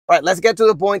All right, let's get to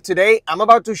the point. Today, I'm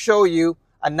about to show you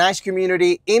a nice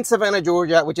community in Savannah,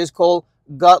 Georgia, which is called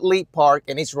Godley Park,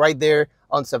 and it's right there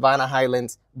on Savannah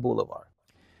Highlands Boulevard.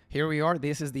 Here we are.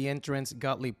 This is the entrance,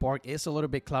 Godley Park. It's a little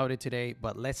bit cloudy today,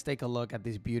 but let's take a look at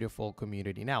this beautiful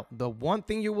community. Now, the one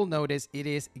thing you will notice, it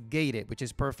is gated, which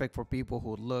is perfect for people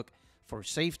who look for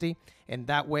safety. And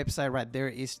that website right there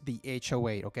is the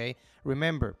HOA, okay?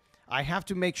 Remember, I have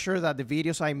to make sure that the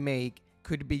videos I make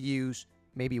could be used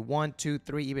maybe 1, 2,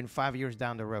 3, even 5 years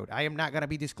down the road. I am not going to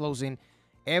be disclosing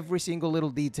every single little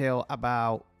detail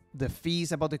about the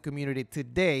fees about the community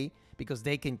today, because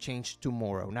they can change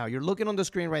tomorrow. Now, you're looking on the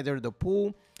screen right there, the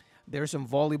pool. There's some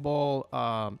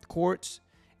volleyball courts.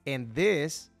 And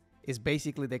this is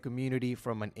basically the community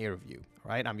from an air view,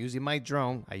 right? I'm using my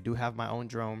drone. I do have my own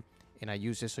drone, and I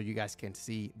use it so you guys can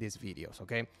see these videos,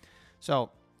 okay? So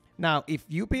now, if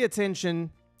you pay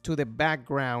attention to the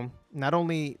background, not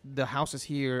only the houses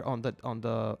here on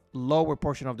the lower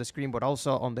portion of the screen, but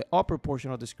also on the upper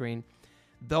portion of the screen,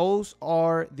 those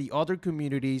are the other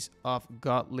communities of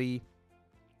not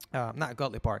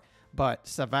Godley Park, but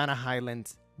Savannah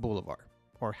Highlands Boulevard,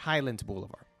 or Highlands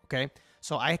Boulevard, okay?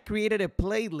 So I created a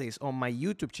playlist on my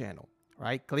YouTube channel,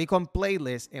 right? Click on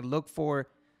playlist and look for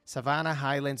Savannah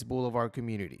Highlands Boulevard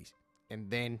communities, and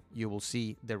then you will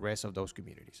see the rest of those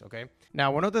communities, okay?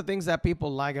 Now, one of the things that people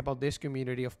like about this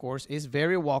community, of course, is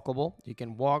very walkable. You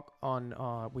can walk on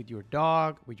with your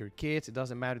dog, with your kids. It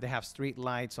doesn't matter. They have street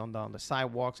lights on the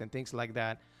sidewalks and things like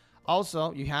that.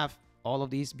 Also, you have all of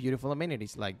these beautiful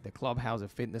amenities like the clubhouse, the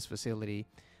fitness facility,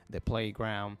 the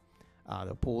playground,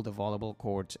 the pool, the volleyball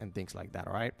courts, and things like that,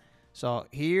 all right? So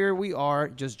here we are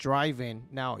just driving.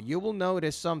 Now, you will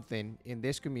notice something in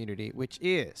this community, which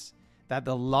is that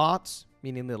the lots,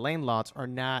 meaning the land lots, are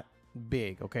not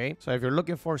big, okay? So if you're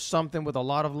looking for something with a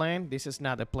lot of land, this is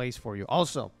not the place for you.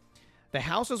 Also, the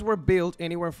houses were built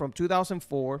anywhere from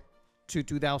 2004 to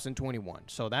 2021.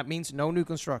 So that means no new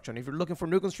construction. If you're looking for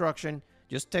new construction,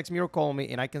 just text me or call me,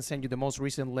 and I can send you the most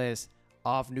recent list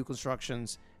of new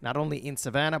constructions, not only in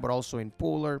Savannah, but also in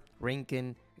Pooler,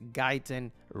 Rincon,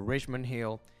 Guyton, Richmond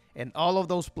Hill, and all of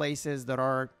those places that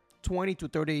are 20 to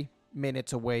 30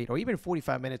 minutes away, or even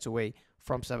 45 minutes away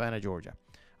from Savannah, Georgia.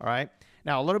 All right.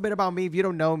 Now, a little bit about me. If you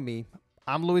don't know me,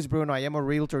 I'm Luis Bruno. I am a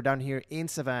realtor down here in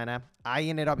Savannah. I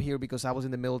ended up here because I was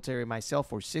in the military myself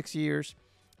for 6 years,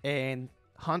 and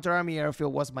Hunter Army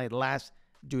Airfield was my last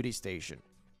duty station.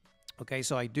 Okay,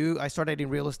 so I started in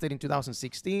real estate in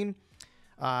 2016,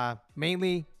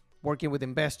 mainly working with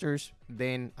investors.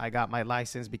 Then I got my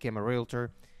license, became a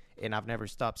realtor, and I've never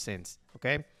stopped since.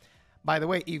 Okay. By the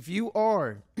way, if you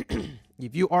are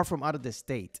if you are from out of the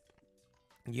state,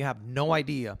 you have no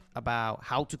idea about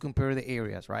how to compare the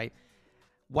areas, right?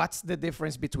 What's the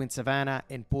difference between Savannah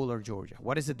and Pooler, Georgia?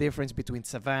 What is the difference between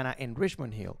Savannah and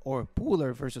Richmond Hill, or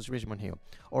Pooler versus Richmond Hill,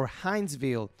 or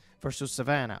Hinesville versus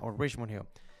Savannah or Richmond Hill?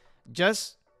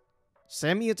 Just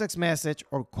send me a text message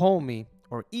or call me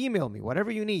or email me, whatever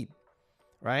you need,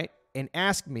 right? And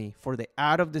ask me for the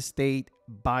out-of-the-state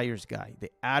buyer's guide, the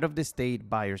out-of-the-state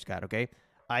buyer's guide, okay?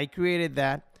 I created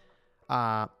that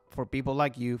for people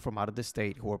like you from out of the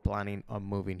state who are planning on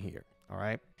moving here, all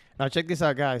right? Now, check this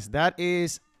out, guys. That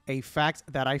is a fact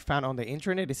that I found on the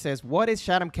internet. It says, what is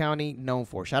Chatham County known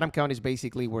for? Chatham County is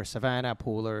basically where Savannah,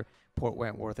 Pooler, Port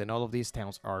Wentworth, and all of these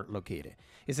towns are located.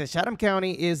 It says Chatham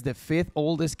County is the 5th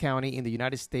oldest county in the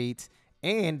United States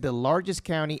and the largest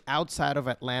county outside of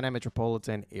Atlanta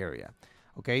metropolitan area.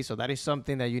 Okay, so that is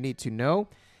something that you need to know.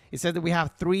 It says that we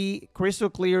have 3 crystal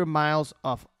clear miles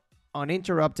of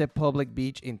uninterrupted public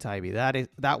beach in Tybee.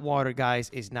 That water,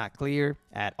 guys, is not clear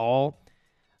at all.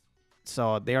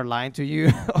 So they're lying to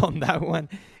you on that one.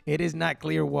 It is not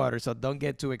clear water, so don't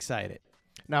get too excited.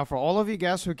 Now, for all of you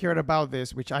guys who cared about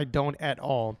this, which I don't at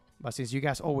all, but since you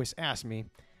guys always ask me,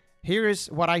 here is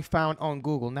what I found on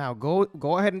Google. Now, go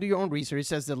ahead and do your own research. It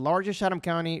says the largest Chatham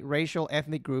County racial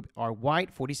ethnic group are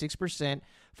white, 46%,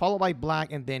 followed by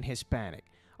black, and then Hispanic.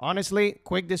 Honestly,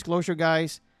 quick disclosure,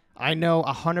 guys, I know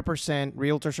 100%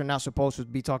 realtors are not supposed to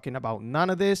be talking about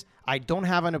none of this. I don't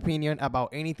have an opinion about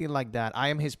anything like that. I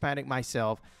am Hispanic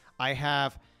myself. I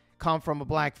have come from a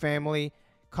black family,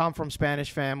 come from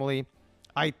Spanish family.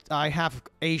 I have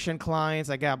Asian clients,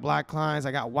 I got black clients,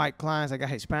 I got white clients, I got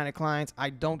Hispanic clients. I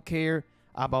don't care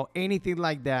about anything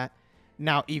like that.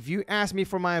 Now, if you ask me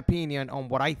for my opinion on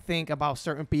what I think about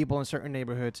certain people in certain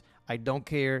neighborhoods, I don't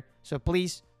care. So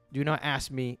please do not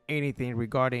ask me anything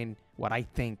regarding what I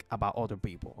think about other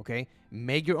people, okay?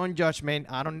 Make your own judgment.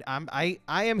 I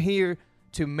am here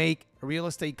to make real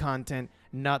estate content,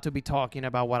 not to be talking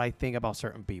about what I think about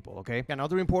certain people, okay?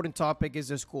 Another important topic is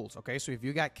the schools, okay? So if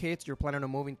you got kids, you're planning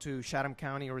on moving to Chatham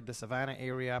County or the Savannah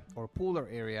area or Pooler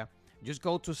area, just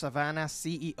go to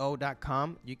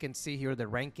savannahceo.com. You can see here the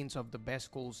rankings of the best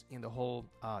schools in the whole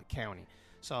county.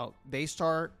 So they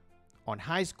start on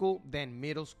high school, then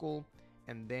middle school,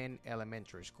 and then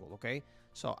elementary school, okay?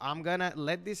 So I'm gonna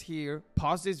let this here,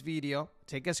 pause this video,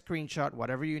 take a screenshot,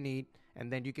 whatever you need, and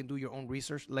then you can do your own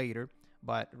research later.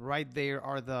 But right there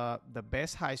are the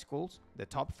best high schools, the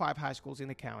top 5 high schools in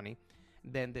the county,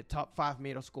 then the top 5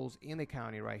 middle schools in the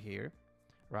county right here,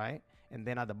 right? And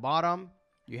then at the bottom,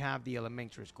 you have the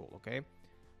elementary school, okay?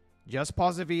 Just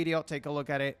pause the video, take a look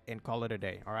at it, and call it a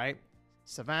day, all right?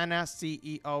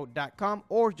 savannahceo.com,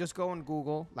 or just go on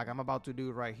Google, like I'm about to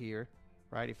do right here,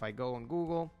 right? If I go on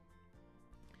Google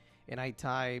and I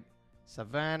type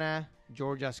Savannah,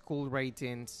 Georgia school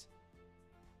ratings,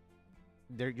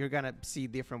 there you're gonna see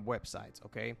different websites,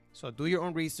 okay? So do your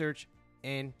own research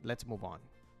and let's move on.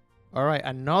 All right,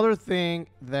 another thing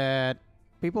that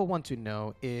people want to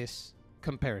know is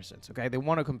comparisons, okay? They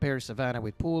want to compare Savannah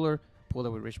with Pooler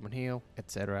with Richmond Hill,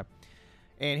 etc.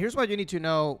 And here's what you need to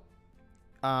know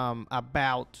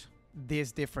about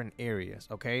these different areas,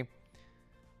 okay?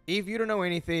 If you don't know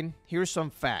anything, here's some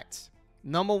facts.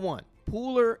 Number 1,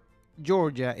 Pooler,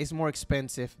 Georgia is more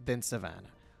expensive than Savannah.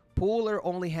 Pooler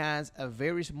only has a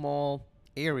very small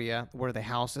area where the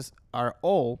houses are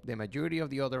all, the majority of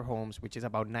the other homes, which is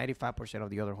about 95% of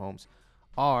the other homes,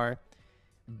 are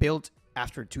built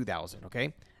after 2000,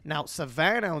 okay? Now,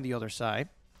 Savannah on the other side,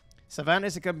 Savannah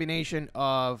is a combination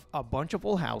of a bunch of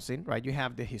old housing, right? You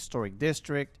have the historic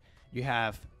district, you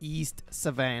have East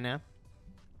Savannah,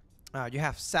 you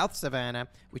have South Savannah,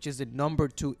 which is the number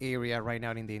 2 area right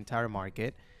now in the entire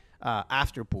market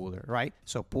after Pooler, right?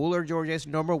 So Pooler, Georgia is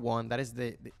number 1. That is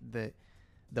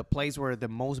the place where the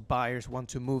most buyers want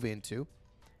to move into.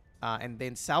 And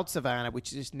then South Savannah,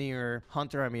 which is near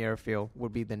Hunter Army Airfield,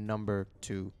 would be the number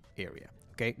 2 area.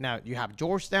 Okay, now you have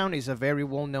Georgetown, is a very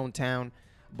well-known town,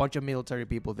 bunch of military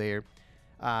people there.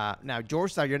 Now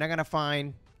Georgetown, you're not gonna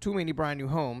find too many brand new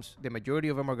homes. The majority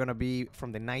of them are gonna be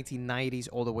from the 1990s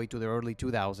all the way to the early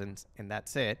 2000s, and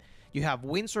that's it. You have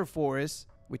Windsor Forest,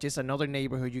 which is another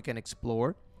neighborhood you can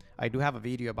explore. I do have a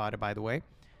video about it, by the way.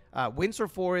 Windsor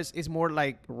Forest is more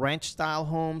like ranch-style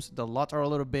homes. The lots are a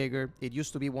little bigger. It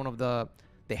used to be one of the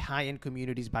high-end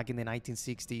communities back in the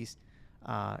 1960s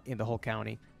in the whole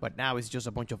county. But now it's just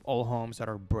a bunch of old homes that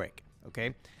are brick,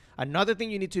 okay? Another thing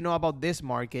you need to know about this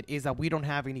market is that we don't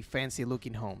have any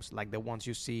fancy-looking homes like the ones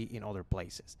you see in other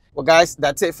places. Well, guys,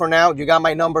 that's it for now. You got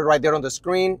my number right there on the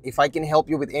screen. If I can help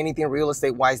you with anything real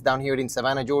estate-wise down here in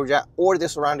Savannah, Georgia, or the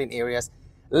surrounding areas,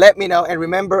 let me know. And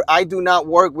remember, I do not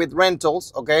work with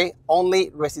rentals, okay?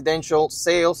 Only residential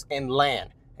sales and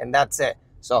land. And that's it.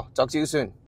 So talk to you soon.